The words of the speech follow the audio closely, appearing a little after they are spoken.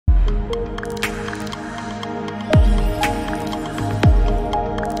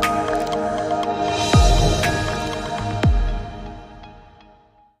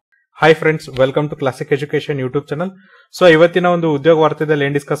Hi friends, welcome to classic education YouTube channel. So ಇವತ್ತಿನ ಒಂದು ಉದ್ಯೋಗ ವಾರ್ತೆದಲ್ಲಿ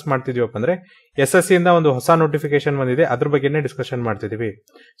ಏನ್ ಡಿಸ್ಕಸ್ ಮಾಡ್ತಿದೀವಪ್ಪ ಅಂದ್ರೆ SSC ಇಂದ ಒಂದು ಹೊಸ ನೋಟಿಫಿಕೇಶನ್ ಬಂದಿದೆ, ಅದ್ರ ಬಗ್ಗೆನೇ ಡಿಸ್ಕಷನ್ ಮಾಡ್ತಿದೀವಿ.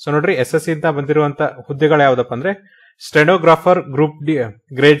 ಸೊ ನೋಡ್ರಿ, SSC ಇಂದ ಬಂದಿರುವಂತ ಹುದ್ದೆಗಳು ಯಾವ್ದಪ್ಪ ಅಂದ್ರೆ stenographer group D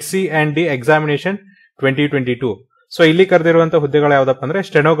grade C and D examination 2022. So ಇಲ್ಲಿ ಕರೆದಿರುವಂತ ಹುದ್ದೆಗಳು ಯಾವ್ದಪ್ಪ ಅಂದ್ರೆ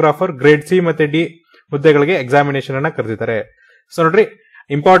ಸ್ಟೆನೋಗ್ರಾಫರ್ ಗ್ರೇಡ್ ಸಿ ಮತ್ತೆ ಡಿ ಹುದ್ದೆಗಳಿಗೆ ಎಕ್ಸಾಮಿನೇಷನ್ ಅನ್ನ ಕರೆದಿದ್ದಾರೆ. ಸೊ ನೋಡ್ರಿ,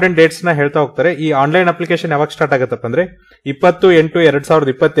 ಇಂಪಾರ್ಟೆಂಟ್ ಡೇಟ್ಸ್ ನ ಹೇಳ್ತಾ ಹೋಗ್ತಾರೆ. ಈ ಆನ್ಲೈನ್ ಅಪ್ಲಿಕೇಶನ್ ಯಾವಾಗ ಸ್ಟಾರ್ಟ್ ಆಗತ್ತಪ್ಪ ಅಂದ್ರೆ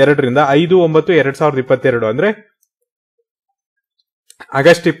 20/8/2022 5/9/2022 ಅಂದ್ರೆ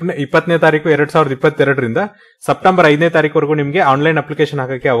ಆಗಸ್ಟ್ 20ನೇ ತಾರೀಕು 2022 ಸೆಪ್ಟೆಂಬರ್ 5ನೇ ತಾರೀಕುವರೆಗೂ ನಿಮಗೆ ಆನ್ಲೈನ್ ಅಪ್ಲಿಕೇಶನ್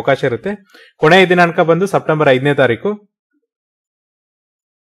ಹಾಕಕ್ಕೆ ಅವಕಾಶ ಇರುತ್ತೆ. ಕೊನೆಯ ದಿನಾಂಕ ಬಂದು ಸೆಪ್ಟೆಂಬರ್ 5ನೇ ತಾರೀಕು.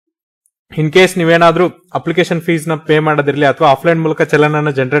 ಇನ್ ಕೇಸ್ ನೀವೇನಾದ್ರೂ ಅಪ್ಲಿಕೇಶನ್ ಫೀಸ್ ನ ಪೇ ಮಾಡೋದಿರ್ಲಿ ಅಥವಾ ಆಫ್ಲೈನ್ ಮೂಲಕ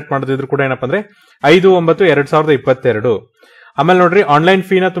ಚಲನನ ಜನರೇಟ್ ಮಾಡೋದಿದ್ರು ಕೂಡ ಏನಪ್ಪಾ ಅಂದ್ರೆ 5/9/2022. ಆಮೇಲೆ ನೋಡ್ರಿ, ಆನ್ಲೈನ್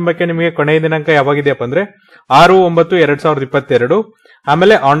ಫೀನ ತುಂಬಕ್ಕೆ ನಿಮಗೆ ಕೊನೆಯ ದಿನಾಂಕ ಯಾವಾಗಿದೆಯಪ್ಪ ಅಂದ್ರೆ 6/9/2022.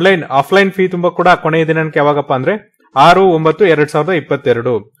 ಆಮೇಲೆ ಆಫ್ಲೈನ್ ಫೀ ತುಂಬ ಕೂಡ ಕೊನೆಯ ದಿನಾಂಕ ಯಾವಾಗಪ್ಪ ಅಂದ್ರೆ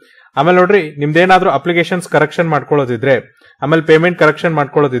 6/9/2022. ಆಮೇಲೆ ನೋಡ್ರಿ, ನಿಮ್ದೇನಾದ್ರೂ ಅಪ್ಲಿಕೇಶನ್ಸ್ ಕರೆಕ್ಷನ್ ಮಾಡ್ಕೊಳ್ಳೋದಿದ್ರೆ ಆಮೇಲೆ ಪೇಮೆಂಟ್ ಕರೆಕ್ಷನ್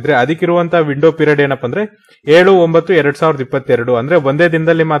ಮಾಡ್ಕೊಳ್ಳೋದಿದ್ರೆ ಅದಕ್ಕಿರುವಂತ ವಿಂಡೋ ಪೀರಿಯಡ್ ಏನಪ್ಪ ಅಂದ್ರೆ 7/9/2022. ಅಂದ್ರೆ ಒಂದೇ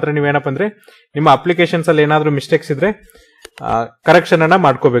ದಿನದಲ್ಲಿ ಮಾತ್ರ ನೀವೇನಪ್ಪ ಅಂದ್ರೆ ನಿಮ್ಮ ಅಪ್ಲಿಕೇಶನ್ಸ್ ಅಲ್ಲಿ ಏನಾದ್ರೂ ಮಿಸ್ಟೇಕ್ಸ್ ಇದ್ರೆ ಕರೆಕ್ಷನ್ ಅನ್ನ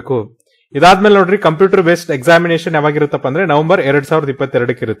ಮಾಡ್ಕೋಬೇಕು. ಇದಾದ್ಮೇಲೆ ನೋಡ್ರಿ, ಕಂಪ್ಯೂಟರ್ ಬೇಸ್ಡ್ ಎಕ್ಸಾಮಿನೇಷನ್ ಯಾವಾಗಿರುತ್ತಪ್ಪ ಅಂದ್ರೆ ನವೆಂಬರ್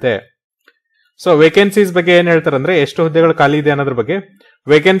 2022 ಇರುತ್ತೆ. ಸೊ ವೇಕೆನ್ಸೀಸ್ ಬಗ್ಗೆ ಏನ್ ಹೇಳ್ತಾರೆ ಅಂದ್ರೆ ಎಷ್ಟು ಹುದ್ದೆಗಳು ಖಾಲಿ ಇದೆ ಅನ್ನೋದ್ರ ಬಗ್ಗೆ.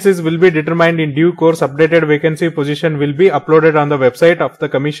 Vacancies will be determined in due course. Updated vacancy position will be uploaded on the website of the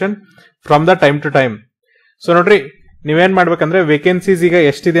commission from the time to time. So ನೋಡ್ರಿ, ನೀವೇನ್ ಮಾಡ್ಬೇಕಂದ್ರೆ ವೇಕೆನ್ಸೀಸ್ ಈಗ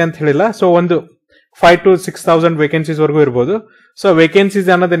ಎಷ್ಟಿದೆ ಅಂತ ಹೇಳಿಲ್ಲ. ಸೊ ಒಂದು 5,000 to 6,000 ವೇಕೆನ್ಸೀಸ್ ವರೆಗೂ ಇರಬಹುದು. ಸೊ ವೇಕೆನ್ಸೀಸ್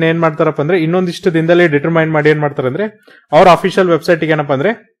ಅನ್ನೋದನ್ನ ಏನ್ ಮಾಡ್ತಾರಪ್ಪ ಅಂದ್ರೆ ಇನ್ನೊಂದಿಷ್ಟು ದಿನದಲ್ಲಿ ಡಿಟರ್ಮೈನ್ ಮಾಡಿ ಏನ್ ಮಾಡ್ತಾರೆ ಅಂದ್ರೆ ಅವ್ರ ಅಫಿಷಿಯಲ್ ವೆಬ್ಸೈಟ್ ಏನಪ್ಪಾ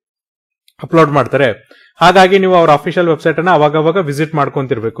ಅಂದ್ರೆ ಅಪ್ಲೋಡ್ ಮಾಡ್ತಾರೆ. ಹಾಗಾಗಿ ನೀವು ಅವ್ರ ಅಫಿಷಿಯಲ್ ವೆಬ್ಸೈಟ್ ಅನ್ನ ಅವಾಗ ವಿಸಿಟ್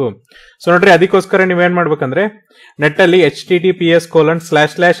ಮಾಡ್ಕೊಂತಿರ್ಬೇಕು. ಸೊ ನೋಡ್ರಿ, ಅದಕ್ಕೋಸ್ಕರ ನೀವೇನ್ ಮಾಡ್ಬೇಕಂದ್ರೆ ನೆಟ್ ಅಲ್ಲಿ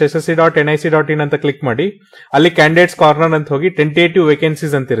https://ssc.nic.in ಅಂತ ಕ್ಲಿಕ್ ಮಾಡಿ ಅಲ್ಲಿ ಕ್ಯಾಂಡಿಡೇಟ್ಸ್ ಕಾರ್ನರ್ ಅಂತ ಹೋಗಿ ಟೆಂಟೇಟಿವ್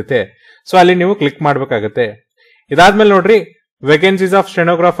ವೇಕೆನ್ಸೀಸ್ ಅಂತ ಇರುತ್ತೆ. ಸೊ ಅಲ್ಲಿ ನೀವು ಕ್ಲಿಕ್ ಮಾಡ್ಬೇಕಾಗತ್ತೆ. ಇದಾದ್ಮೇಲೆ ನೋಡ್ರಿ, vacancies of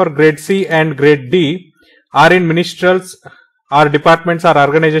stenographer grade C and grade D R in ಮಿನಿಸ್ಟ್ರಲ್ಸ್ R departments R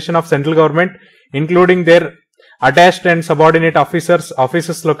organisation of central government including there attached and subordinate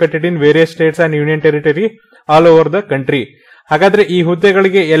offices located in various states and union territory all over the country. ಹಾಗಾದ್ರೆ ಈ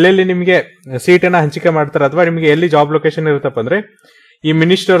ಹುದ್ದೆಗಳಿಗೆ ಎಲ್ಲೆಲ್ಲಿ ನಿಮಗೆ seat ಅನ್ನ ಹಂಚಿಕೆ ಮಾಡ್ತಾರೆ ಅಥವಾ ನಿಮಗೆ ಎಲ್ಲಿ ಜಾಬ್ ಲೊಕೇಶನ್ ಇರುತ್ತಪ್ಪ ಅಂದ್ರೆ ಈ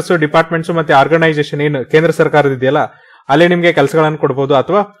ಮಿನಿಸ್ಟರ್ಸ್, ಡಿಪಾರ್ಟ್ಮೆಂಟ್ಸ್ ಮತ್ತೆ ಆರ್ಗನೈಸೇಷನ್ ಏನು ಕೇಂದ್ರ ಸರ್ಕಾರದ ಇದೆಯಲ್ಲ ಅಲ್ಲಿ ನಿಮಗೆ ಕೆಲಸಗಳನ್ನು ಕೊಡಬಹುದು.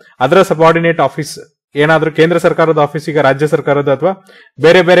 ಅಥವಾ ಅದರ ಸಬಾರ್ಡಿನೇಟ್ ಆಫೀಸ್ ಏನಾದ್ರೂ ಕೇಂದ್ರ ಸರ್ಕಾರದ ಆಫೀಸ್ ಈಗ ರಾಜ್ಯ ಸರ್ಕಾರದ ಅಥವಾ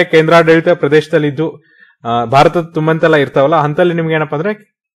ಬೇರೆ ಬೇರೆ ಕೇಂದ್ರಾಡಳಿತ ಪ್ರದೇಶದಲ್ಲಿ ಇದ್ದು ಭಾರತದ ತುಂಬಂತೆಲ್ಲ ಇರ್ತಾವಲ್ಲ ಅಂತಲ್ಲಿ ನಿಮ್ಗೆ ಏನಪ್ಪಾ ಅಂದ್ರೆ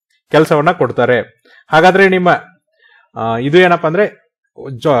ಕೆಲಸವನ್ನ ಕೊಡ್ತಾರೆ. ಹಾಗಾದ್ರೆ ನಿಮ್ಮ ಇದು ಏನಪ್ಪಾ ಅಂದ್ರೆ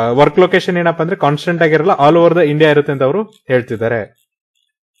ವರ್ಕ್ ಲೊಕೇಶನ್ ಏನಪ್ಪಾ ಅಂದ್ರೆ ಕಾನ್ಸ್ಟೆಂಟ್ ಆಗಿರಲ್ಲ, ಆಲ್ ಓವರ್ ದ ಇಂಡಿಯಾ ಇರುತ್ತೆ ಅಂತ ಅವರು ಹೇಳ್ತಿದ್ದಾರೆ.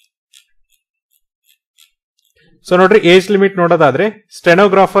 ಸೊ ನೋಡ್ರಿ, ಏಜ್ ಲಿಮಿಟ್ ನೋಡೋದಾದ್ರೆ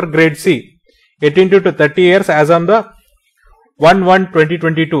stenographer grade C 18 to 30 years as on the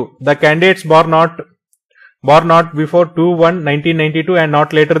 1/1/2022. The candidates born not before 2/1/1992 and not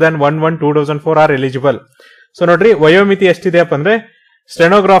later than 1/1/2004 are eligible. So ನೋಡ್ರಿ, ವಯೋಮಿತಿ ಎಷ್ಟಿದೆಯಪ್ಪ ಅಂದ್ರೆ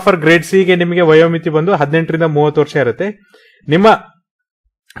ಸ್ಟೆನೋಗ್ರಾಫರ್ ಗ್ರೇಡ್ ಸಿ ಗೆ ನಿಮಗೆ ವಯೋಮಿತಿ ಬಂದು 18 ರಿಂದ 30 ವರ್ಷ ಇರುತ್ತೆ. ನಿಮ್ಮ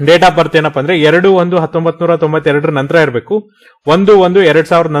ಡೇಟ್ ಆಫ್ ಬರ್ತ್ ಏನಪ್ಪಾ ಅಂದ್ರೆ 2/1/1992 ನಂತರ ಇರಬೇಕು.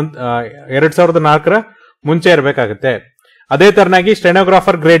 1/1/2004 ಮುಂಚೆ ಇರಬೇಕಾಗುತ್ತೆ. ಅದೇ ತರನಾಗಿ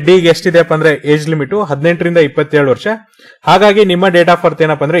ಸ್ಟೆನೋಗ್ರಾಫರ್ ಗ್ರೇಡ್ ಡಿ ಗೆ ಎಷ್ಟಿದೆಯಪ್ಪ ಅಂದ್ರೆ ಏಜ್ ಲಿಮಿಟ್ 18 ರಿಂದ 27 ವರ್ಷ. ಹಾಗಾಗಿ ನಿಮ್ಮ ಡೇಟ್ ಆಫ್ ಬರ್ತ್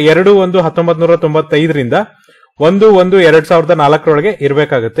ಏನಪ್ಪಾ ಅಂದ್ರೆ 2/1/1995 1/1/2004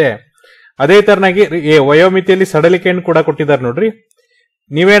 ಇರಬೇಕಾಗುತ್ತೆ. ಅದೇ ತರನಾಗಿ ವಯೋಮಿತಿಯಲ್ಲಿ ಸಡಲಿಕೆಯನ್ನು ಕೂಡ ಕೊಟ್ಟಿದ್ದಾರೆ ನೋಡ್ರಿ.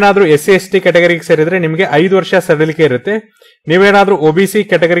 ನೀವೇನಾದ್ರೂ SC/ST ಕ್ಯಾಟಗರಿಗೆ ಸೇರಿದ್ರೆ ನಿಮಗೆ 5 ವರ್ಷ ಸಡಿಲಿಕೆ ಇರುತ್ತೆ. ನೀವೇನಾದ್ರೂ OBC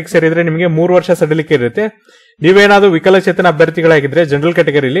ಕ್ಯಾಟಗರಿಗೆ ಸೇರಿದ್ರೆ ನಿಮಗೆ 3 ವರ್ಷ ಸಡಿಲಿಕೆ ಇರುತ್ತೆ. ನೀವೇನಾದ್ರೂ ವಿಕಲಚೇತನ ಅಭ್ಯರ್ಥಿಗಳಾಗಿದ್ರೆ ಜನರಲ್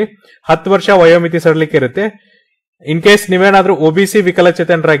ಕ್ಯಾಟಗರಿಲಿ 10 ವರ್ಷ ವಯೋಮಿತಿ ಸಡಿಲಿಕೆ ಇರುತ್ತೆ. ಇನ್ ಕೇಸ್ ನೀವೇನಾದ್ರೂ OBC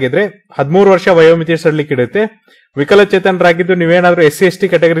ವಿಕಲಚೇತನರಾಗಿದ್ರೆ 13 ವರ್ಷ ವಯೋಮಿತಿ ಸಡಿಲಿಕೆ ಇರುತ್ತೆ. ವಿಕಲಚೇತನರಾಗಿದ್ದು ನೀವೇನಾದ್ರೂ SC/ST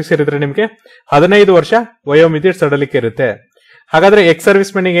ಕ್ಯಾಟಗರಿಗೆ ಸೇರಿದ್ರೆ ನಿಮಗೆ 15 ವರ್ಷ ವಯೋಮಿತಿ ಸಡಿಲಿಕೆ ಇರುತ್ತೆ. ಹಾಗಾದ್ರೆ ಎಕ್ಸ್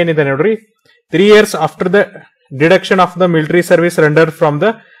ಸರ್ವಿಸ್ ಮೆನ್ ಏನಿದೆ ನೋಡ್ರಿ, 3 years after the deduction of the military service rendered from the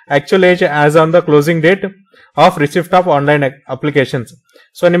actual age as on the closing date of receipt of online applications.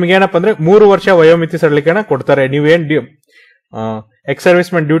 So ನಿಮ್ಗೆ ಏನಪ್ಪಾ ಅಂದ್ರೆ 3 ವರ್ಷ ವಯೋಮಿತಿ ಸಡಿಲಿಕೆನ ಕೊಡ್ತಾರೆ. ನೀವೇನ್ ಎಕ್ಸ್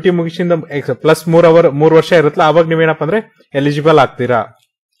ಸರ್ವಿಸ್ ಮೆನ್ ಡ್ಯೂಟಿ ಮುಗಿಸಿದ ಪ್ಲಸ್ 3 ವರ್ಷ ಇರುತ್ತಲ್ಲ ಅವಾಗ ನೀವೇನಪ್ಪ ಅಂದ್ರೆ ಎಲಿಜಿಬಲ್ ಆಗ್ತೀರಾ.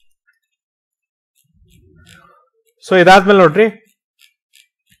 ಸೊ ಇದಾದ್ಮೇಲೆ ನೋಡ್ರಿ,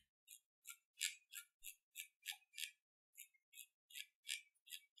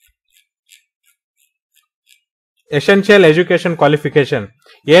 ಎಸೆನ್ಷಿಯಲ್ ಎಜುಕೇಶನ್ ಕ್ವಾಲಿಫಿಕೇಶನ್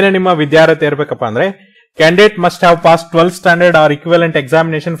ಏನೇ ನಿಮ್ಮ ವಿದ್ಯಾರ್ಥಿ ಇರಬೇಕಪ್ಪ ಅಂದ್ರೆ candidate must have pass 12th standard R equivalent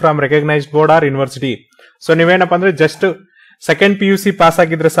examination from recognised board R university. So ನೀವೇನಪ್ಪ ಅಂದ್ರೆ ಜಸ್ಟ್ ಸೆಕೆಂಡ್ PUC ಪಾಸ್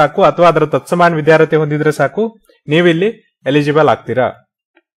ಆಗಿದ್ರೆ ಸಾಕು ಅಥವಾ ಅದರ ತತ್ಸಮಾನ ವಿದ್ಯಾರ್ಥಿ ಹೊಂದಿದ್ರೆ ಸಾಕು, ನೀವಿಲ್ಲಿ ಎಲಿಜಿಬಲ್ ಆಗ್ತೀರಾ.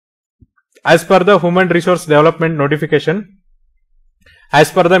 As per the Human Resource Development Notification,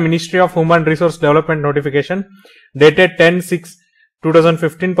 as per the Ministry of Human Resource Development Notification dated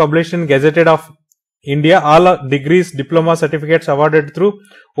 10/6/2015 published in Gazetted of India, all degrees, diploma, certificates awarded through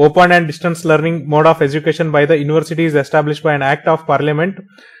open and distance learning mode of education by the university is established by an act of parliament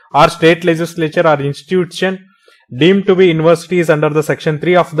or state legislature or institution deemed to be universities under the section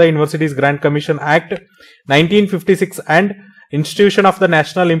 3 of the Universities Grant Commission Act 1956 and institution of the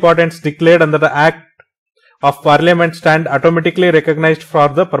national importance declared under the act of parliament stand automatically recognized for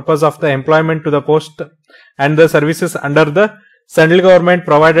the purpose of the employment to the post and the services under the central government,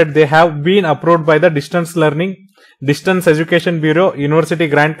 provided they have been approved by the Distance Education Bureau, University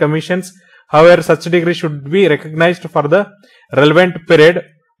Grant Commissions. However, such degree should be recognized for the relevant period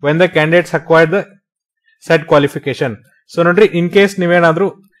when the candidates acquire the said qualification. So nodri, in case ನೀವೇನಾದ್ರೂ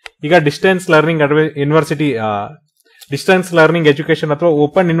ಈಗ distance learning university distance learning education ಅಥವಾ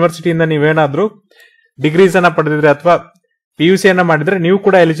open ಯೂನಿವರ್ಸಿಟಿಯಿಂದ ನೀವೇನಾದ್ರೂ degrees ಅನ್ನ ಪಡೆದಿದ್ರೆ ಅಥವಾ PUC ಅನ್ನ ಮಾಡಿದ್ರೆ ನೀವು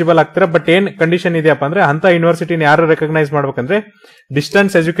ಕೂಡ ಎಲಿಜಿಬಲ್ ಆಗ್ತೀರಾ. ಬಟ್ ಏನ್ ಕಂಡೀಷನ್ ಇದೆಯಪ್ಪ ಅಂದ್ರೆ ಅಂತ ಯೂನಿವರ್ಸಿಟಿನ ಯಾರು ರೆಕಗ್ನೈಸ್ ಮಾಡ್ಬೇಕಂದ್ರೆ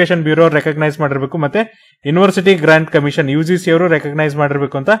ಡಿಸ್ಟೆನ್ಸ್ ಎಜುಕೇಶನ್ ಬ್ಯೂರೋ ರೆಕಗ್ನೈಸ್ ಮಾಡಿರ್ಬೇಕು, ಮತ್ತೆ ಯೂನಿವರ್ಸಿಟಿ ಗ್ರಾಂಟ್ ಕಮಿಷನ್ UGC ಅವರು ರೆಕಗ್ನೈಸ್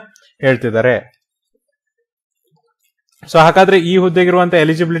ಮಾಡಿರ್ಬೇಕು ಅಂತ ಹೇಳ್ತಿದ್ದಾರೆ. ಸೊ ಹಾಗಾದ್ರೆ ಈ ಹುದ್ದೆಗಿರುವಂತ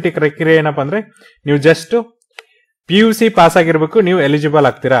ಎಲಿಜಿಬಿಲಿಟಿ ಕ್ರೈಟೀರಿಯಾ ಏನಪ್ಪಾ ಅಂದ್ರೆ ನೀವು ಜಸ್ಟ್ PUC ಪಾಸ್ ಆಗಿರ್ಬೇಕು, ನೀವು ಎಲಿಜಿಬಲ್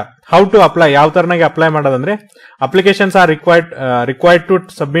ಆಗ್ತೀರಾ. ಹೌ ಟು ಅಪ್ಲೈ, ಯಾವ ತರನಾಗಿ ಅಪ್ಲೈ ಮಾಡೋದಂದ್ರೆ applications R required to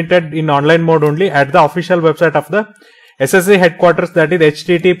submitted in online mode only at the official website of the SSC headquarters, that is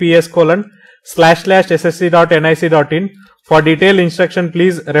https://ssc.nic.in. For detailed instruction,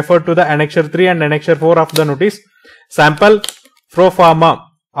 please refer to the Annexure 3 and Annexure 4 of the notice. Sample pro forma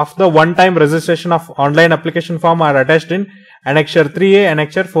of the one-time registration of online application form are attached in Annexure 3A,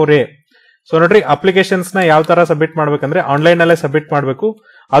 Annexure 4A. So ನೋಡ್ರಿ, applications ನ ಯಾವ ತರ submit ಮಾಡ್ಬೇಕಂದ್ರೆ online ಅಲ್ಲೇ submit ಮಾಡಬೇಕು.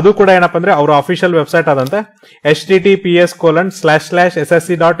 ಅದು ಕೂಡ ಏನಪ್ಪಾ ಅಂದ್ರೆ ಅವರ ಅಫಿಷಿಯಲ್ ವೆಬ್ಸೈಟ್ ಆದಂತ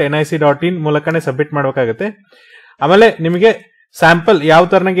https://ssc.nic.in ಮೂಲಕನೇ ಸಬ್ಮಿಟ್ ಮಾಡಬೇಕಾಗುತ್ತೆ. ಆಮೇಲೆ ನಿಮಗೆ ಸ್ಯಾಂಪಲ್ ಯಾವ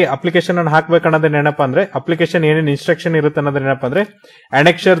ತರನಾಗಿ ಅಪ್ಲಿಕೇಶನ್ ಅನ್ನು ಹಾಕ್ಬೇಕು ಅನ್ನೋದನ್ನ ಏನಪ್ಪಾ ಅಂದ್ರೆ ಅಪ್ಲಿಕೇಶನ್ ಏನೇನು ಇನ್ಸ್ಟ್ರಕ್ಷನ್ ಇರುತ್ತೆ ಅನ್ನೋದನ್ನ ಏನಪ್ಪಾ ಅಂದ್ರೆ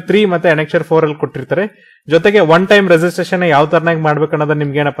Annexure 3 ಮತ್ತೆ Annexure 4 ಅಲ್ಲಿ ಕೊಟ್ಟಿರ್ತಾರೆ. ಜೊತೆಗೆ ಒನ್ ಟೈಮ್ ರಿಜಿಸ್ಟ್ರೇಷನ್ ಯಾವ ತರನಾಗಿ ಮಾಡ್ಬೇಕು ಅನ್ನೋದನ್ನ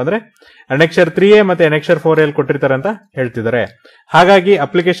ನಿಮ್ಗೆ ಏನಪ್ಪಾ ಅಂದ್ರೆ Annexure 3A ಮತ್ತೆ Annexure 4A ಅಲ್ಲಿ ಕೊಟ್ಟಿರ್ತಾರೆ ಅಂತ ಹೇಳ್ತಿದ್ದಾರೆ. ಹಾಗಾಗಿ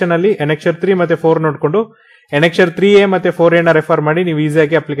ಅಪ್ಲಿಕೇಶನ್ ಅಲ್ಲಿ Annexure 3 ಮತ್ತೆ 4 ನೋಡ್ಕೊಂಡು Annexure 3A ಮತ್ತೆ 4A ನ ರೆಫರ್ ಮಾಡಿ ನೀವು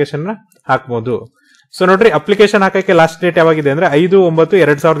ಈಸಿಯಾಗಿ ಅಪ್ಲಿಕೇಶನ್ ನ ಹಾಕ್ಬಹುದು. ಸೊ ನೋಡ್ರಿ, ಅಪ್ಲಿಕೇಶನ್ ಹಾಕಕ್ಕೆ ಲಾಸ್ಟ್ ಡೇಟ್ ಯಾವಾಗಿದೆ ಅಂದ್ರೆ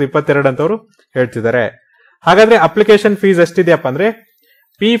 5/9/2022 ಅಂತ ಅವರು ಹೇಳ್ತಿದ್ದಾರೆ. ಹಾಗಾದ್ರೆ ಅಪ್ಲಿಕೇಶನ್ ಫೀಸ್ ಎಷ್ಟಿದೆಯಪ್ಪ ಅಂದ್ರೆ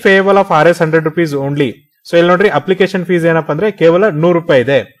P payable of RS 100 rupees only. So ಇಲ್ಲಿ ನೋಡ್ರಿ, ಅಪ್ಲಿಕೇಶನ್ ಫೀಸ್ ಏನಪ್ಪಾ ಅಂದ್ರೆ ಕೇವಲ 100 ರೂಪಾಯಿ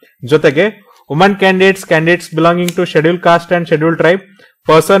ಇದೆ. ಜೊತೆಗೆ woman candidates belonging to schedule caste and schedule tribe,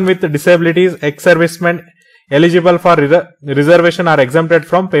 person with disabilities, ex service men eligible for reservation R exempted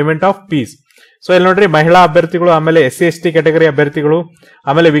from payment of fees. So ಇಲ್ಲಿ ನೋಡ್ರಿ, ಮಹಿಳಾ ಅಭ್ಯರ್ಥಿಗಳು, ಆಮೇಲೆ SC/ST ಕ್ಯಾಟಗರಿ ಅಭ್ಯರ್ಥಿಗಳು,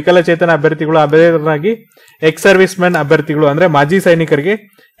 ಆಮೇಲೆ ವಿಕಲಚೇತನ ಅಭ್ಯರ್ಥಿಗಳು, ಅಭ್ಯರ್ಥಿಗಳಾಗಿ ಎಕ್ಸ್ ಸರ್ವಿಸ್ ಮೆನ್ ಅಭ್ಯರ್ಥಿಗಳು ಅಂದ್ರೆ ಮಾಜಿ ಸೈನಿಕರಿಗೆ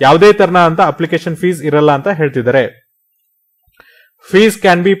ಯಾವುದೇ ತರನ ಅಂತ ಅಪ್ಲಿಕೇಶನ್ ಫೀಸ್ ಇರಲ್ಲ ಅಂತ ಹೇಳ್ತಿದ್ದಾರೆ. Fees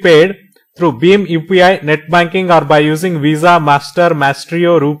can be paid through Bhim UPI, net banking R by using visa, master,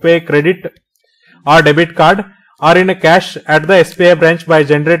 ಮ್ಯಾಸ್ಟ್ರಿಯೋ, RuPay, credit R debit card R in cash at the SBI branch by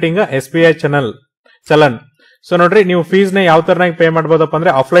generating SBI challan. So ನೋಡ್ರಿ, ನೀವು ಫೀಸ್ ನ ಯಾವ ತರನಾಗಿ pay ಮಾಡಬಹುದಪ್ಪ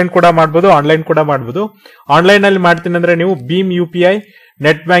ಅಂದ್ರೆ offline ಕೂಡ ಮಾಡಬಹುದು, online ಕೂಡ ಮಾಡಬಹುದು. ಆನ್ಲೈನ್ ಅಲ್ಲಿ ಮಾಡ್ತೀನಿ ಅಂದ್ರೆ ನೀವು ಭೀಮ್ UPI,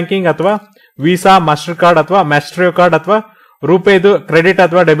 ನೆಟ್ ಬ್ಯಾಂಕಿಂಗ್ ಅಥವಾ ವೀಸಾ, ಮಾಸ್ಟರ್ ಕಾರ್ಡ್ ಅಥವಾ ಮ್ಯಾಸ್ಟ್ರಿಯೋ ಕಾರ್ಡ್ ಅಥವಾ ರೂಪೇದು ಕ್ರೆಡಿಟ್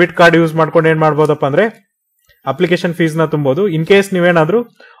ಅಥವಾ ಡೆಬಿಟ್ ಕಾರ್ಡ್ ಯೂಸ್ ಮಾಡ್ಕೊಂಡು ಏನ್ ಮಾಡಬಹುದಪ್ಪ ಅಂದ್ರೆ ಅಪ್ಲಿಕೇಶನ್ ಫೀಸ್ ನ ತುಂಬಬಹುದು. ಇನ್ ಕೇಸ್ ನೀವೇನಾದ್ರೂ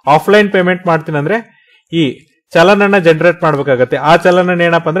ಆಫ್ಲೈನ್ ಪೇಮೆಂಟ್ ಮಾಡ್ತೀನಿ ಅಂದ್ರೆ ಈ ಚಲನ್ ಅನ್ನ ಜನರೇಟ್ ಮಾಡ್ಬೇಕಾಗತ್ತೆ. ಆ ಚಲನ್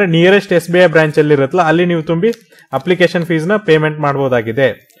ಏನಪ್ಪಾ ಅಂದ್ರೆ ನಿಯರೆಸ್ಟ್ SBI ಬ್ರಾಂಚ್ ಅಲ್ಲಿ ಇರುತ್ತಲ್ಲ ಅಲ್ಲಿ ನೀವು ತುಂಬಿ ಅಪ್ಲಿಕೇಶನ್ ಫೀಸ್ ನ ಪೇಮೆಂಟ್ ಮಾಡಬಹುದಾಗಿದೆ.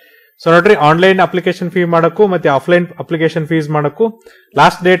 ಸೊ ನೋಡ್ರಿ, ಆನ್ಲೈನ್ ಅಪ್ಲಿಕೇಶನ್ ಫೀ ಮಾಡಕ್ಕೂ ಮತ್ತೆ ಆಫ್ಲೈನ್ ಅಪ್ಲಿಕೇಶನ್ ಫೀಸ್ ಮಾಡಕ್ಕೂ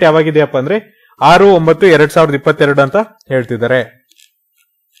ಲಾಸ್ಟ್ ಡೇಟ್ ಯಾವಾಗಿದೆಯಪ್ಪ ಅಂದ್ರೆ 6/9/2022 ಅಂತ ಹೇಳ್ತಿದ್ದಾರೆ.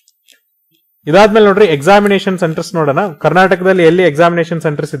 ಇದಾದ್ಮೇಲೆ ನೋಡ್ರಿ, ಎಕ್ಸಾಮಿನೇಷನ್ ಸೆಂಟರ್ಸ್ ನೋಡೋಣ. ಕರ್ನಾಟಕದಲ್ಲಿ ಎಲ್ಲಿ ಎಕ್ಸಾಮಿನೇಷನ್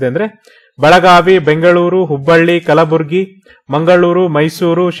ಸೆಂಟರ್ಸ್ ಇದೆ ಅಂದ್ರೆ ಬೆಳಗಾವಿ, ಬೆಂಗಳೂರು, ಹುಬ್ಬಳ್ಳಿ, ಕಲಬುರಗಿ, ಮಂಗಳೂರು,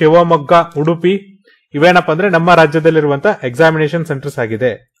 ಮೈಸೂರು, ಶಿವಮೊಗ್ಗ, ಉಡುಪಿ ಇವೇನಪ್ಪ ಅಂದ್ರೆ ನಮ್ಮ ರಾಜ್ಯದಲ್ಲಿರುವಂತ ಎಕ್ಸಾಮಿನೇಷನ್ ಸೆಂಟರ್ಸ್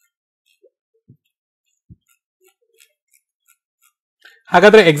ಆಗಿದೆ.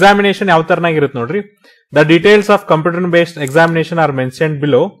 ಹಾಗಾದ್ರೆ ಎಕ್ಸಾಮಿನೇಷನ್ ಯಾವ ತರನಾಗಿರುತ್ತೆ ನೋಡ್ರಿ. The details of computer based examination R mentioned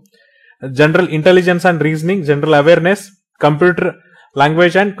below. General intelligence and reasoning, general awareness, computer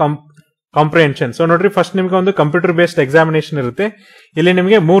language and comprehension. So ನೋಡ್ರಿ, ಫಸ್ಟ್ ನಿಮ್ಗೆ ಒಂದು ಕಂಪ್ಯೂಟರ್ ಬೇಸ್ಡ್ ಎಕ್ಸಾಮಿನೇಷನ್ ಇರುತ್ತೆ. ಇಲ್ಲಿ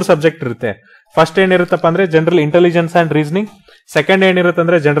ನಿಮಗೆ 3 ಸಬ್ಜೆಕ್ಟ್ ಇರುತ್ತೆ. ಫಸ್ಟ್ ಏನಿರುತ್ತಪ್ಪ ಅಂದ್ರೆ general intelligence and reasoning, second ಏನಿರುತ್ತೆ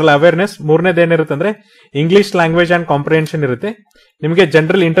ಅಂದ್ರೆ ಜನರಲ್ ಅವೇರ್ನೆಸ್, ಮೂರನೇದು ಏನಿರುತ್ತೆ ಅಂದ್ರೆ ಇಂಗ್ಲಿಷ್ ಲ್ಯಾಂಗ್ವೇಜ್ ಅಂಡ್ ಕಾಂಪ್ರಿಹೆನ್ಷನ್ ಇರುತ್ತೆ. ನಿಮಗೆ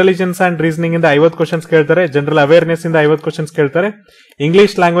ಜನರಲ್ ಇಂಟೆಲಿಜೆನ್ಸ್ ಅಂಡ್ ರೀಸನಿಂಗ್ ಇಂದ 50 ಕ್ವಶನ್ಸ್ ಕೇಳ್ತಾರೆ, ಜನರಲ್ ಅವೇರ್ನೆಸ್ ಇಂದ 50 ಕ್ವಶನ್ಸ್ ಕೇಳ್ತಾರೆ,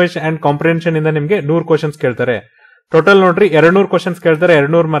 ಇಂಗ್ಲಿಷ್ ಲ್ಯಾಂಗ್ವೇಜ್ ಅಂಡ್ ಕಾಂಪ್ರಿಹೆನ್ಷನ್ ಇಂದ ನಿಮಗೆ 100 ಕ್ವಶನ್ಸ್ ಕೇಳ್ತಾರೆ. ಟೋಟಲ್ ನೋಡ್ರಿ 200 ಕ್ವಶನ್ಸ್ ಕೇಳ್ತಾರೆ.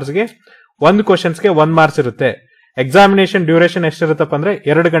 200 ಮಾರ್ಕ್ಸ್ಗೆ 1 ಕ್ವಶನ್ಸ್ಗೆ 1 ಮಾರ್ಕ್ಸ್ ಇರುತ್ತೆ. ಎಕ್ಸಾಮಿನೇಷನ್ ಡ್ಯೂರೇಷನ್ ಎಷ್ಟಿರುತ್ತಪ್ಪ ಅಂದ್ರೆ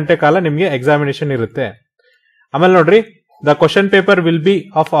 2 ಗಂಟೆ ಕಾಲ ನಿಮ್ಗೆ ಎಕ್ಸಾಮಿನೇಷನ್ ಇರುತ್ತೆ. ಆಮೇಲೆ ನೋಡ್ರಿ, The question paper will be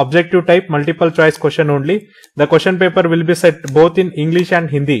of objective type, multiple choice question only. The question paper will be set both in English and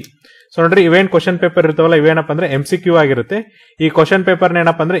Hindi. So ನೋಡ್ರಿ ಇವೇನ್ ಕ್ವಶನ್ ಪೇಪರ್ ಇರ್ತಾವಲ್ಲ ಇವೇನಪ್ಪ ಅಂದ್ರೆ MCQ ಆಗಿರುತ್ತೆ. ಈ ಕ್ವಶನ್ ಪೇಪರ್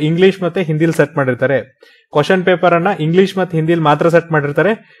ಏನಪ್ಪ ಅಂದ್ರೆ ಇಂಗ್ಲಿಷ್ ಮತ್ತೆ ಹಿಂದಿಲಿ ಸೆಟ್ ಮಾಡಿರ್ತಾರೆ. Question paper ಅನ್ನ ಇಂಗ್ಲಿಷ್ ಮತ್ತೆ ಹಿಂದಿಲಿ ಮಾತ್ರ ಸೆಟ್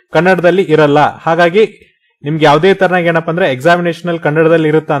ಮಾಡಿರ್ತಾರೆ, ಕನ್ನಡದಲ್ಲಿ ಇರಲ್ಲ. ಹಾಗಾಗಿ ನಿಮ್ಗೆ ಯಾವುದೇ ತರನಾಗ ಏನಪ್ಪ ಅಂದ್ರೆ ಎಕ್ಸಾಮಿನೇಷನ್ ಕನ್ನಡದಲ್ಲಿ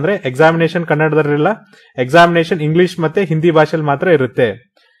ಇರುತ್ತಾ ಅಂದ್ರೆ ಎಕ್ಸಾಮಿನೇಷನ್ ಕನ್ನಡದಲ್ಲಿ ಇರಲ್ಲ, ಎಕ್ಸಾಮಿನೇಷನ್ ಇಂಗ್ಲಿಷ್ ಮತ್ತೆ ಹಿಂದಿ ಭಾಷೆಯಲ್ಲಿ ಮಾತ್ರ ಇರುತ್ತೆ.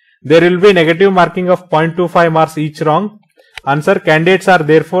 There will be negative marking of 0.25 marks each wrong answer. Candidates are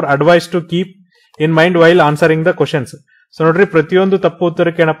therefore advised to keep in mind while answering the questions. So ನೋಡ್ರಿ ಪ್ರತಿಯೊಂದು ತಪ್ಪು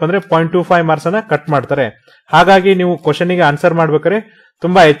ಉತ್ತರಕ್ಕೆ ಏನಪ್ಪ ಅಂದ್ರೆ 0.25 ಮಾರ್ಕ್ಸ್ ಅನ್ನ ಕಟ್ ಮಾಡ್ತಾರೆ. ಹಾಗಾಗಿ ನೀವು ಕ್ವಶನ್ ಗೆ ಆನ್ಸರ್ ಮಾಡ್ಬೇಕಾದ್ರೆ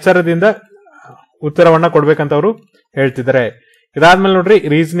ತುಂಬಾ ಎಚ್ಚರದಿಂದ ಉತ್ತರವನ್ನ ಕೊಡ್ಬೇಕಂತ ಅವರು ಹೇಳ್ತಿದ್ದಾರೆ. ಇದಾದ್ಮೇಲೆ ನೋಡ್ರಿ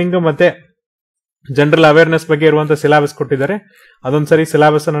ರೀಸನಿಂಗ್ ಮತ್ತೆ ಜನರಲ್ ಅವೇರ್ನೆಸ್ ಬಗ್ಗೆ ಇರುವಂತ ಸಿಲೆಬಸ್ ಕೊಟ್ಟಿದ್ದಾರೆ, ಅದೊಂದ್ಸರಿ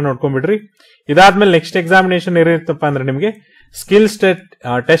ಸಿಲೆಬಸ್ ಅನ್ನ ನೋಡ್ಕೊಂಡ್ಬಿಡ್ರಿ. ಇದಾದ್ಮೇಲೆ ನೆಕ್ಸ್ಟ್ ಎಕ್ಸಾಮಿನೇಷನ್ ಏನಿರುತ್ತಪ್ಪ ಅಂದ್ರೆ ನಿಮಗೆ skills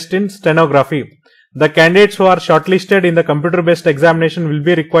test in stenography. The candidates who are shortlisted in the computer-based examination will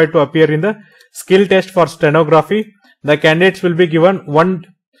be required to appear in the skill test for stenography. The candidates will be given one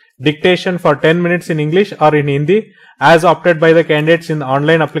dictation for 10 minutes in English or in Hindi as opted by the candidates in the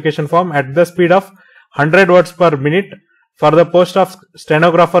online application form at the speed of 100 words per minute for the post of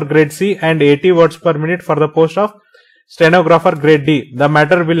stenographer grade C and 80 words per minute for the post of stenographer grade D. The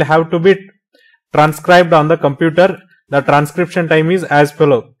matter will have to be transcribed on the computer. The transcription time is as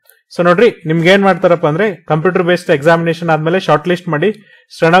follow. So ನೋಡ್ರಿ ನಿಮ್ಗೆ ಏನ್ ಮಾಡ್ತಾರಪ್ಪ ಅಂದ್ರೆ computer based examination ಆದ್ಮೇಲೆ short list ಮಾಡಿ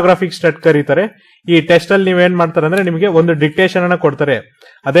ಸ್ಟೆನೋಗ್ರಾಫಿಕ್ test ಕರೀತಾರೆ. ಈ test ಅಲ್ಲಿ ನೀವೇನ್ ಮಾಡ್ತಾರೆ ಅಂದ್ರೆ ನಿಮಗೆ ಒಂದು ಡಿಕ್ಟೇಷನ್ ಅನ್ನ ಕೊಡ್ತಾರೆ.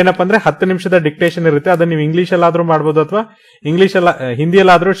 ಅದೇನಪ್ಪ ಅಂದ್ರೆ 10 ನಿಮಿಷದ ಡಿಕ್ಟೇಷನ್ ಇರುತ್ತೆ. ಅದನ್ನ ನೀವು ಇಂಗ್ಲಿಷ್ ಅಲ್ಲಾದ್ರೂ ಮಾಡ್ಬೋದು ಅಥವಾ ಇಂಗ್ಲಿಷ್ ಅಲ್ಲ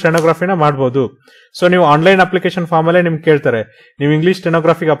ಹಿಂದಿಯಲ್ಲಾದ್ರೂ ಸ್ಟೆನೋಗ್ರಫಿನ ಮಾಡ್ಬೋದು. ಸೊ ನೀವು ಆನ್ಲೈನ್ ಅಪ್ಲಿಕೇಶನ್ ಫಾರ್ಮ್ ಅಲ್ಲೇ ನಿಮ್ಗೆ ಕೇಳ್ತಾರೆ ನೀವು ಇಂಗ್ಲಿಷ್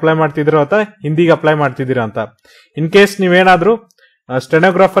ಸ್ಟೆನೋಗ್ರಫಿಗೆ ಅಪ್ಲೈ ಮಾಡ್ತಿದ್ದೀರೋ ಅಥವಾ ಹಿಂದಿಗೆ ಅಪ್ಲೈ ಮಾಡ್ತಿದ್ದೀರಾ ಅಂತ. ಇನ್ ಕೇಸ್ ನೀವೇನಾದ್ರೂ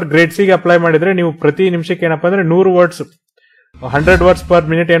ಸ್ಟೆನೋಗ್ರಾಫರ್ ಗ್ರೇಡ್ ಸಿ ಗೆ ಅಪ್ಲೈ ಮಾಡಿದ್ರೆ ನೀವು ಪ್ರತಿ ನಿಮಿಷಕ್ಕೆ ಏನಪ್ಪಾ ಅಂದ್ರೆ 100 ವರ್ಡ್ಸ್ 100 ವರ್ಡ್ಸ್ ಪರ್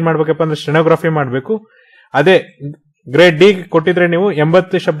ಮಿನಿಟ್ ಏನ್ ಮಾಡ್ಬೇಕಪ್ಪ ಅಂದ್ರೆ ಸ್ಟೆನೋಗ್ರಫಿ ಮಾಡಬೇಕು. ಅದೇ ಗ್ರೇಡ್ ಡಿ ಕೊಟ್ಟಿದ್ರೆ ನೀವು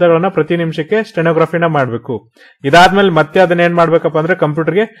 80 ಶಬ್ದಗಳನ್ನ ಪ್ರತಿ ನಿಮಿಷಕ್ಕೆ ಸ್ಟೆನೋಗ್ರಫಿನ ಮಾಡಬೇಕು. ಇದಾದ್ಮೇಲೆ ಮತ್ತೆ ಅದನ್ನ ಏನ್ ಮಾಡ್ಬೇಕಪ್ಪ ಅಂದ್ರೆ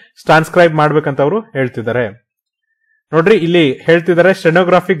ಕಂಪ್ಯೂಟರ್ಗೆ ಟ್ರಾನ್ಸ್ಕ್ರೈಬ್ ಮಾಡ್ಬೇಕಂತ ಅವರು ಹೇಳ್ತಿದ್ದಾರೆ. ನೋಡ್ರಿ ಇಲ್ಲಿ ಹೇಳ್ತಿದ್ದಾರೆ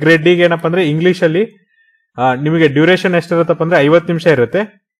ಸ್ಟೆನೋಗ್ರಫಿ ಗ್ರೇಡ್ ಡಿ ಏನಪ್ಪ ಅಂದ್ರೆ ಇಂಗ್ಲಿಷ್ ಅಲ್ಲಿ ನಿಮಗೆ ಡ್ಯೂರೇಷನ್ ಎಷ್ಟಿರುತ್ತಪ್ಪ ಅಂದ್ರೆ 50 ನಿಮಿಷ ಇರುತ್ತೆ.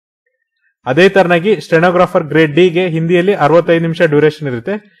 ಅದೇ ತರನಾಗಿ ಸ್ಟೆನೋಗ್ರಾಫರ್ ಗ್ರೇಡ್ ಡಿ ಗೆ ಹಿಂದಿಯಲ್ಲಿ 65 ನಿಮಿಷ ಡ್ಯೂರೇಷನ್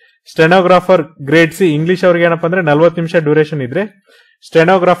ಇರುತ್ತೆ. ಸ್ಟೆನೋಗ್ರಾಫರ್ ಗ್ರೇಡ್ ಸಿ ಇಂಗ್ಲಿಷ್ ಅವ್ರಿಗೆ ಏನಪ್ಪ ಅಂದ್ರೆ 40 ನಿಮಿಷ ಡ್ಯೂರೇಷನ್ ಇದ್ರೆ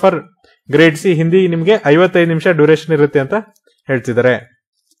ಸ್ಟೆನೋಗ್ರಾಫರ್ ಗ್ರೇಡ್ ಸಿ ಹಿಂದಿ ನಿಮಗೆ 55 ನಿಮಿಷ ಡ್ಯೂರೇಷನ್ ಇರುತ್ತೆ ಅಂತ ಹೇಳ್ತಿದ್ದಾರೆ.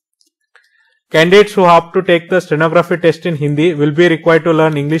 Candidates who opt to take the stenography test in Hindi will be required to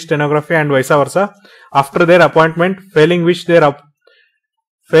learn English stenography and vice versa after their appointment, failing which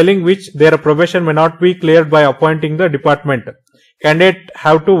their probation may not be cleared by appointing the department. Candidates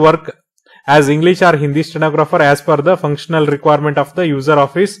have to work as English or Hindi stenographer as per the functional requirement of the user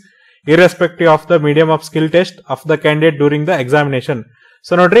office, irrespective of the medium of skill test of the candidate during the examination.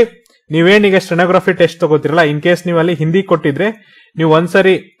 So ನೋಡ್ರಿ ನೀವೇನೀಗ stenography test ತಗೋತಿರಲ್ಲ, in case ನೀವು ಅಲ್ಲಿ ಹಿಂದಿ ಕೊಟ್ಟಿದ್ರೆ ನೀವು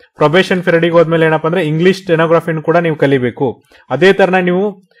ಒಂದ್ಸರಿ probation period ಹೋದ್ಮೇಲೆ ಏನಪ್ಪಾ ಅಂದ್ರೆ English ಸ್ಟೆನೋಗ್ರಫಿನ ಕೂಡ ನೀವು ಕಲಿಬೇಕು. ಅದೇ ತರನ ನೀವು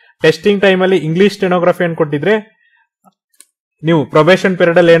ಟೆಸ್ಟಿಂಗ್ ಟೈಮ್ ಅಲ್ಲಿ ಇಂಗ್ಲಿಷ್ ಸ್ಟೆನೋಗ್ರಫಿಯನ್ನು ಕೊಟ್ಟಿದ್ರೆ ನೀವು ಪ್ರೊಬೇಷನ್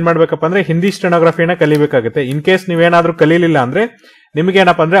ಪೀರಿಯಡ್ ಅಲ್ಲಿ ಏನ್ ಮಾಡ್ಬೇಕಪ್ಪ ಅಂದ್ರೆ ಹಿಂದಿ ಸ್ಟೆನೋಗ್ರಫಿನ ಕಲಿಬೇಕಾಗುತ್ತೆ. ಇನ್ ಕೇಸ್ ನೀವೇನಾದ್ರೂ ಕಲೀಲಿಲ್ಲ ಅಂದ್ರೆ ನಿಮ್ಗೆ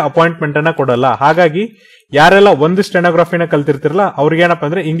ಏನಪ್ಪಾ ಅಂದ್ರೆ ಅಪಾಯಿಂಟ್ಮೆಂಟ್ ಅನ್ನ ಕೊಡಲ್ಲ. ಹಾಗಾಗಿ ಯಾರೆಲ್ಲ ಒಂದು ಸ್ಟೆನೋಗ್ರಫಿನ ಕಲ್ತಿರ್ತಿರಲ್ಲ ಅವ್ರಿಗೆ ಏನಪ್ಪಾ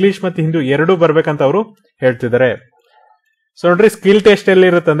ಅಂದ್ರೆ ಇಂಗ್ಲಿಷ್ ಮತ್ತೆ ಹಿಂದಿ ಎರಡೂ ಬರ್ಬೇಕಂತ ಅವರು ಹೇಳ್ತಿದ್ದಾರೆ. ಸೊ ನೋಡ್ರಿ ಸ್ಕಿಲ್ ಟೆಸ್ಟ್ ಎಲ್ಲಿ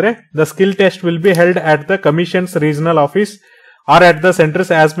ಇರುತ್ತೆ ಅಂದ್ರೆ the skill test will be held at the commissions regional office are at the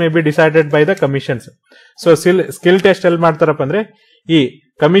centres as may be decided by the commissions. So skill test ಎಲ್ಲಿ ಮಾಡ್ತಾರಪ್ಪ ಅಂದ್ರೆ ಈ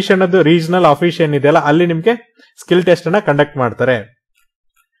ಕಮಿಷನ್ ಅದು ರೀಜನಲ್ ಆಫೀಸ್ ಏನಿದೆಯಲ್ಲ ಅಲ್ಲಿ ನಿಮ್ಗೆ ಸ್ಕಿಲ್ ಟೆಸ್ಟ್ ಅನ್ನ ಕಂಡಕ್ಟ್ ಮಾಡ್ತಾರೆ.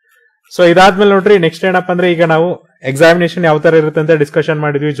 ಸೊ ಇದಾದ್ಮೇಲೆ ನೋಡ್ರಿ ನೆಕ್ಸ್ಟ್ ಏನಪ್ಪಾ ಅಂದ್ರೆ ಈಗ ನಾವು ಎಕ್ಸಾಮಿನೇಷನ್ ಯಾವ ತರ ಇರುತ್ತೆ ಅಂತ ಡಿಸ್ಕಷನ್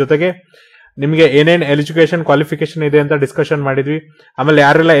ಮಾಡಿದ್ವಿ. ಜೊತೆಗೆ ನಿಮಗೆ ಏನೇನ್ ಎಜುಕೇಶನ್ ಕ್ವಾಲಿಫಿಕೇಶನ್ ಇದೆ ಅಂತ ಡಿಸ್ಕಷನ್ ಮಾಡಿದ್ವಿ. ಆಮೇಲೆ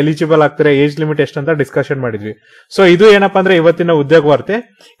ಯಾರೆಲ್ಲ ಎಲಿಜಿಬಲ್ ಆಗ್ತಾರೆ, ಏಜ್ ಲಿಮಿಟ್ ಎಷ್ಟು ಅಂತ ಡಿಸ್ಕಷನ್ ಮಾಡಿದ್ವಿ. ಸೊ ಇದು ಏನಪ್ಪಾ ಅಂದ್ರೆ ಇವತ್ತಿನ ಉದ್ಯೋಗ ವಾರ್ತೆ.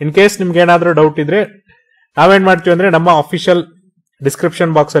 ಇನ್ ಕೇಸ್ ನಿಮ್ಗೆ ಏನಾದ್ರೂ ಡೌಟ್ ಇದ್ರೆ ನಾವೇನ್ ಮಾಡ್ತೀವಿ ಅಂದ್ರೆ ನಮ್ಮ ಅಫಿಷಿಯಲ್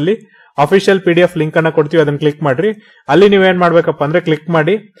ಡಿಸ್ಕ್ರಿಪ್ಷನ್ ಬಾಕ್ಸ್ ಅಲ್ಲಿ ಅಫಿಷಿಯಲ್ PDF ಲಿಂಕ್ ಅನ್ನ ಕೊಡ್ತೀವಿ, ಅದನ್ನ ಕ್ಲಿಕ್ ಮಾಡ್ರಿ. ಅಲ್ಲಿ ನೀವೇನ್ ಮಾಡ್ಬೇಕಪ್ಪ ಅಂದ್ರೆ ಕ್ಲಿಕ್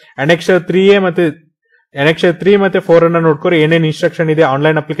ಮಾಡಿ Annexure 3A ಮತ್ತೆ Annexure 3 ಮತ್ತೆ 4 ಅನ್ನ ನೋಡ್ಕೊರಿ ಏನೇನ್ ಇನ್ಸ್ಟ್ರಕ್ಷನ್ ಇದೆ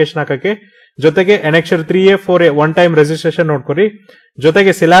ಆನ್ಲೈನ್ ಅಪ್ಲಿಕೇಶನ್ ಹಾಕಕ್ಕೆ. ಜೊತೆಗೆ Annexure 3A 4A one time registration ನೋಡ್ಕೊರಿ.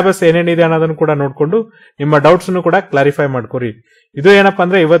 ಜೊತೆಗೆ ಸಿಲೆಬಸ್ ಏನೇನಿದೆ ಅನ್ನೋದನ್ನು ಕೂಡ ನೋಡ್ಕೊಂಡು ನಿಮ್ಮ ಡೌಟ್ಸ್ ಕೂಡ ಕ್ಲಾರಿಫೈ ಮಾಡ್ಕೊರಿ. ಇದು ಏನಪ್ಪಾ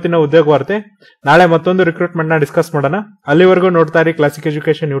ಅಂದ್ರೆ ಇವತ್ತಿನ ಉದ್ಯೋಗ ವಾರ್ತೆ. ನಾಳೆ ಮತ್ತೊಂದು ರಿಕ್ರೂಟ್ಮೆಂಟ್ ನ ಡಿಸ್ಕಸ್ ಮಾಡೋಣ. ಅಲ್ಲಿವರೆಗೂ ನೋಡ್ತಾ ಇರಿ classic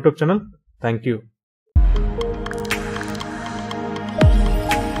education YouTube channel. Thank you.